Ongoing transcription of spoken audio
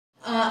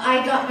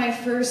I got my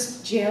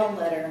first jail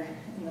letter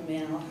in the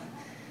mail.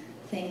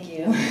 Thank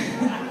you.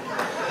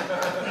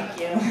 Thank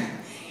you.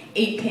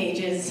 8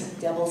 pages,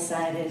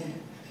 double-sided,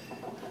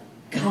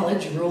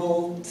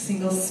 college-ruled,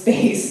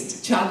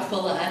 single-spaced, chock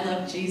full of I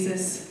love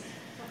Jesus.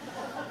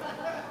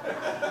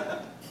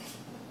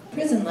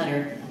 Prison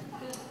letter.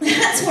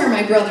 That's where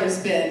my brother's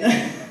been.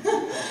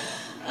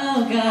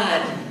 Oh,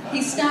 God.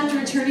 He stopped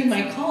returning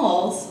my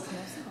calls.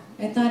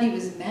 I thought he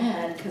was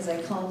mad because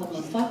I called him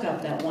a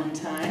fuck-up that one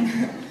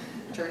time.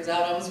 Turns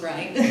out I was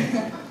right.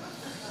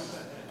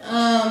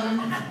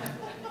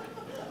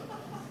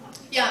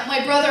 Yeah,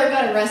 my brother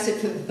got arrested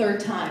for the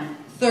 3rd time.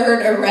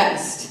 3rd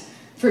arrest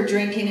for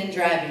drinking and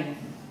driving.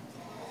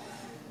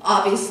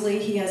 Obviously,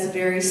 he has a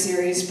very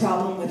serious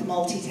problem with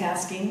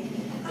multitasking.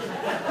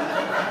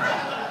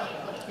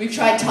 We've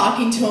tried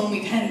talking to him,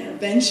 we've had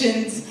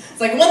interventions. It's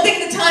like, one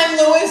thing at a time,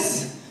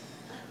 Louis.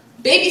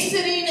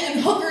 Babysitting and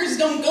hookers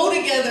don't go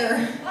together.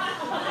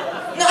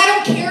 No, I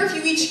don't care if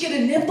you each get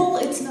a nipple,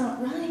 it's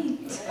not right.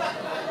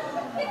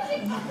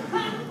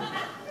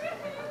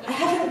 I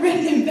haven't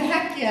written him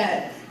back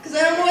yet, because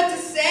I don't know what to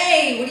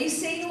say. What do you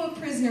say to a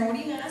prisoner? What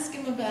do you ask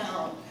him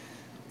about?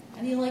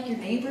 How do you like your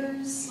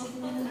neighbors?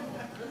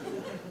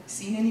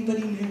 Seen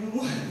anybody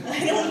new?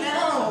 I don't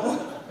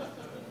know.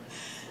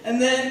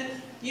 And then,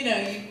 you know,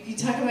 you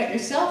talk about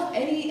yourself,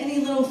 any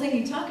little thing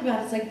you talk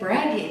about, it's like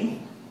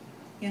bragging.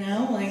 You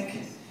know, like,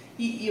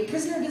 a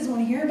prisoner doesn't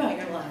want to hear about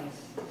your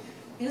life.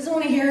 He doesn't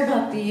want to hear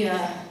about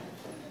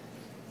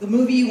the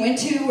movie you went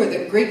to or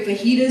the great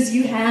fajitas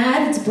you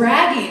had. It's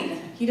bragging.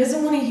 He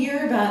doesn't want to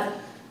hear about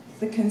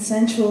the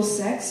consensual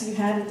sex you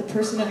had with the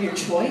person of your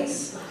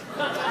choice.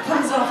 It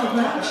comes off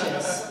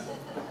obnoxious.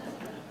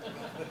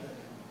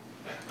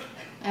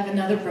 I have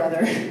another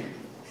brother.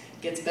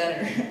 Gets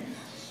better.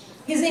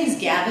 His name's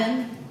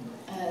Gavin.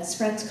 His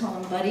friends call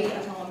him Buddy.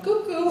 I call him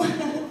Cuckoo.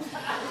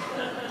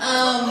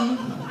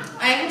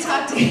 I haven't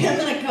talked to him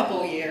in a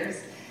couple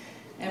years,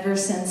 ever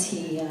since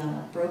he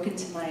broke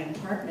into my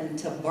apartment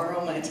to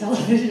borrow my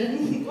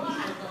television.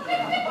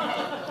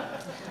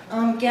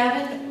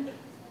 Gavin,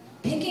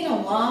 picking a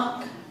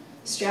lock,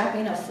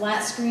 strapping a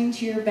flat screen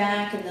to your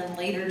back, and then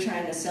later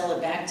trying to sell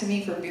it back to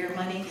me for beer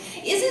money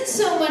isn't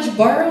so much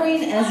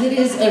borrowing as it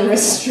is a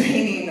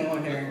restraining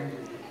order.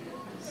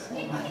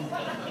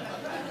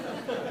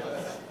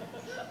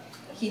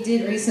 He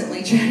did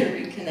recently try to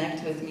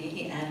reconnect with me.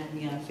 He added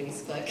me on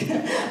Facebook.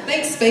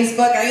 Thanks,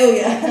 Facebook, I owe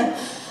ya.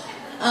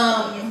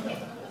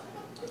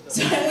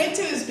 So I went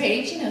to his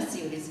page, you know,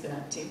 see what he's been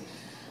up to.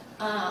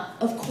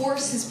 Of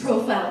course, his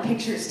profile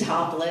picture is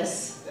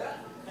topless,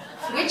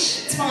 which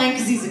it's fine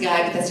because he's a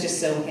guy, but that's just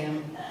so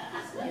him.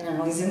 You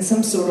know, he's in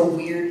some sort of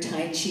weird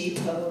Tai Chi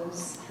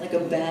pose, like a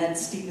bad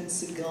Steven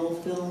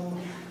Seagal film.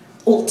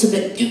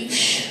 Ultimate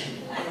douche.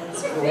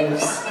 That's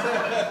gross.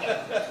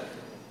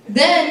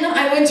 Then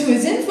I went to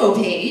his info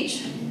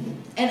page,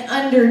 and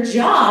under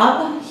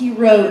job, he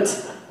wrote,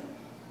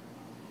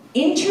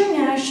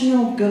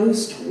 International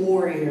Ghost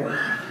Warrior.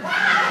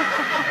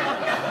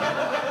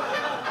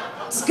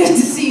 It's good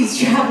to see he's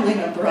traveling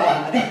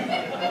abroad.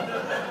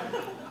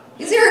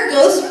 Is there a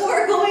ghost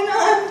war going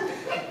on?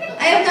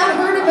 I have not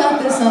heard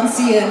about this on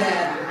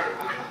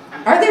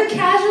CNN. Are there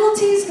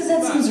casualties? Because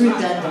that seems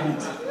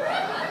redundant.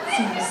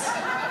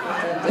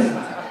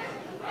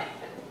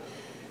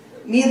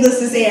 Needless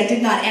to say, I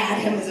did not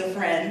add him as a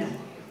friend.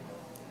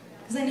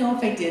 Because I know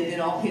if I did, then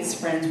all his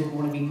friends would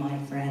want to be my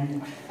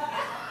friend.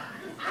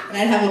 And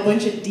I'd have a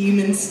bunch of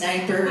demon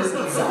snipers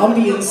and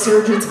zombie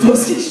insurgents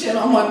posting shit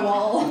on my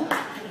wall.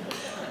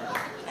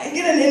 I'd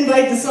get an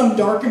invite to some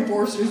Dark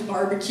Enforcers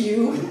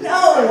barbecue.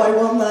 No, I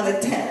will not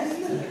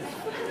attend.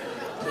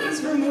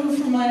 Please remove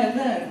from my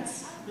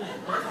events.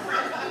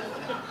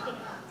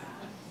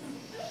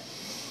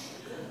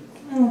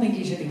 I don't think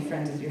you should be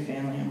friends with your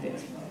family on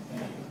Facebook.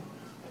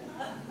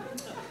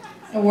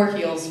 I wore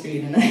heels for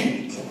you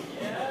tonight.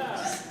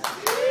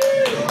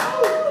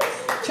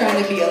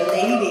 Trying to be a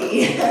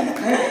lady.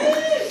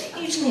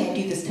 Usually I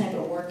do this type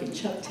of work in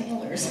Chuck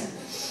Taylor's.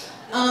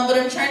 But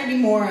I'm trying to be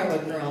more of a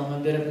girl. I'm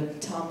a bit of a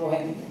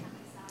tomboy.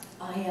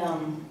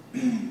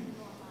 In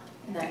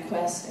that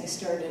quest, I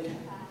started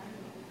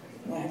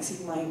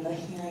waxing my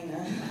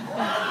vagina.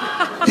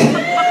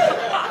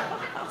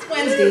 It's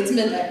Wednesday, it's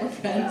midnight, we're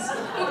friends.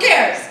 Who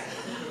cares?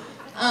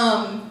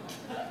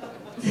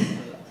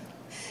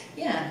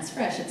 Yeah, it's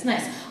fresh, it's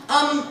nice.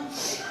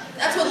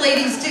 That's what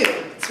ladies do.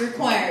 It's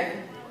required,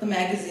 the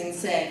magazines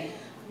say.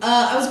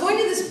 I was going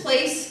to this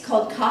place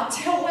called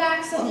Cocktail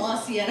Wax on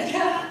La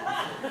Cienega.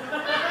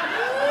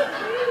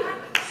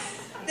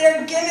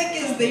 Their gimmick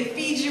is they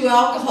feed you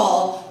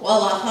alcohol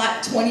while a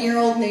hot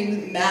 20-year-old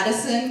named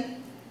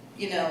Madison,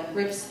 you know,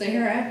 rips the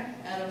hair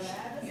out of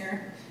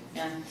your,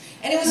 yeah.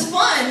 And it was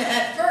fun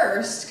at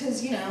first,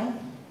 because, you know,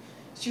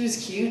 she was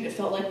cute. It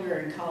felt like we were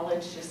in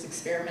college just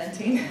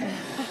experimenting.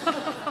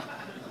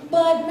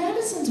 But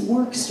Madison's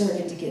work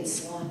started to get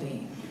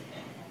sloppy.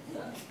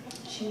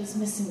 She was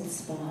missing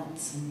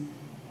spots, and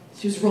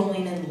she was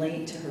rolling in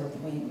late to her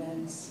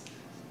appointments.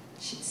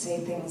 she'd say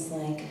things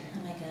like,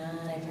 "Oh my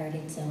God, I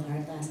partied so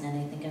hard last night,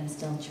 I think I'm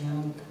still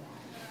drunk."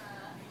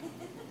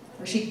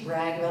 Or she'd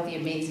brag about the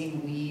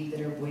amazing weed that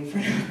her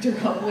boyfriend hooked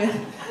her up with.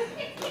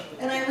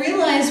 And I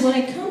realized when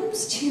it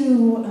comes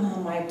to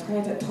my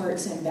private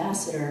parts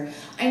ambassador,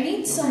 I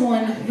need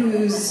someone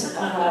who's,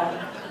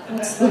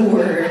 what's the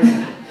word?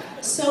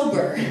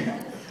 Sober.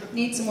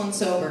 Need someone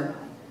sober.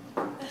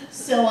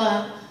 So,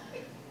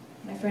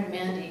 my friend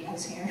Mandy,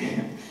 who's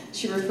here,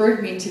 she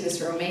referred me to this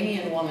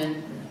Romanian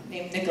woman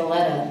named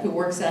Nicoletta, who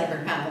works out of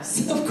her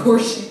house. Of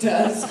course she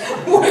does.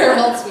 Where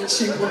else would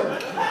she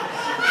work?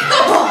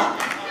 Come on!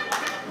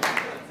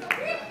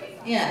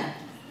 Yeah.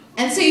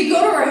 And so you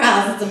go to her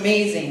house, it's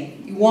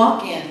amazing. You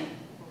walk in,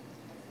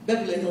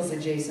 Beverly Hills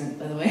adjacent,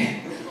 by the way,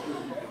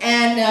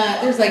 and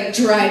there's like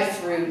dried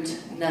fruit,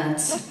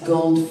 nuts,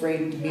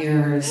 gold-framed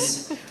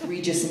mirrors,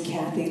 Regis and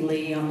Kathy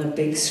Lee on the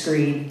big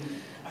screen,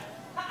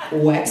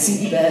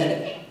 waxy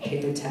bed,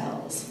 paper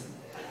towels.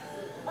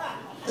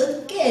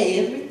 Okay,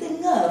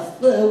 everything off,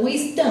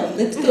 waist down,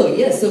 let's go,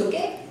 yes,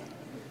 okay?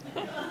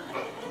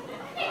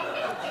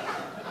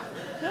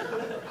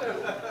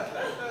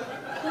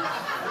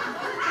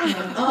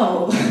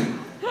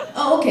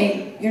 Oh,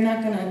 okay, you're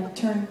not gonna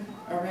turn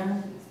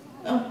around?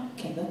 Oh,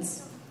 okay,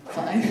 that's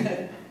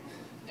fine.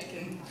 I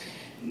can,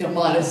 no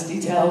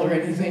modesty towel or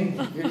anything.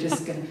 You're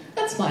just gonna,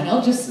 that's fine,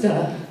 I'll just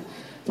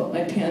put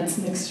my pants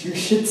next to your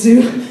Shih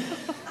Tzu.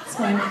 It's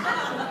fine.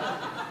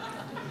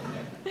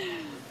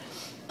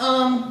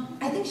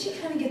 I think she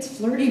kind of gets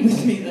flirty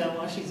with me though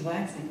while she's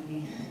waxing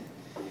me.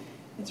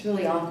 It's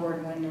really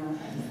awkward when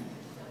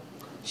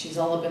she's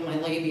all up in my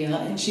labia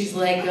and she's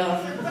like,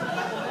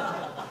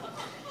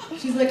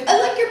 I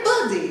like your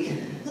body.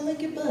 I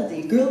like your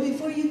body. Girl,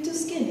 before you're too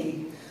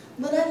skinny.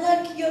 But I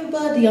like your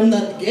body. I'm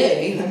not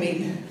gay. I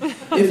mean,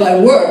 if I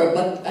were,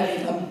 but I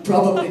mean, I'm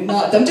probably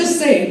not. I'm just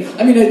saying,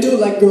 I mean, I do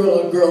like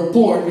girl-on-girl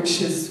porn,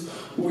 which is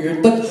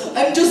weird. But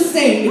I'm just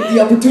saying, if the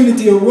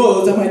opportunity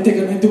arose, I might take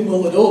a night to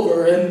mull it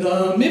over. And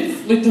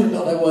if it turned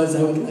out I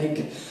would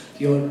like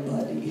your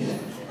body.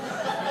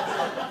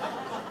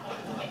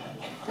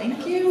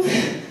 Thank you.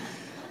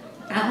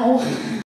 Ow.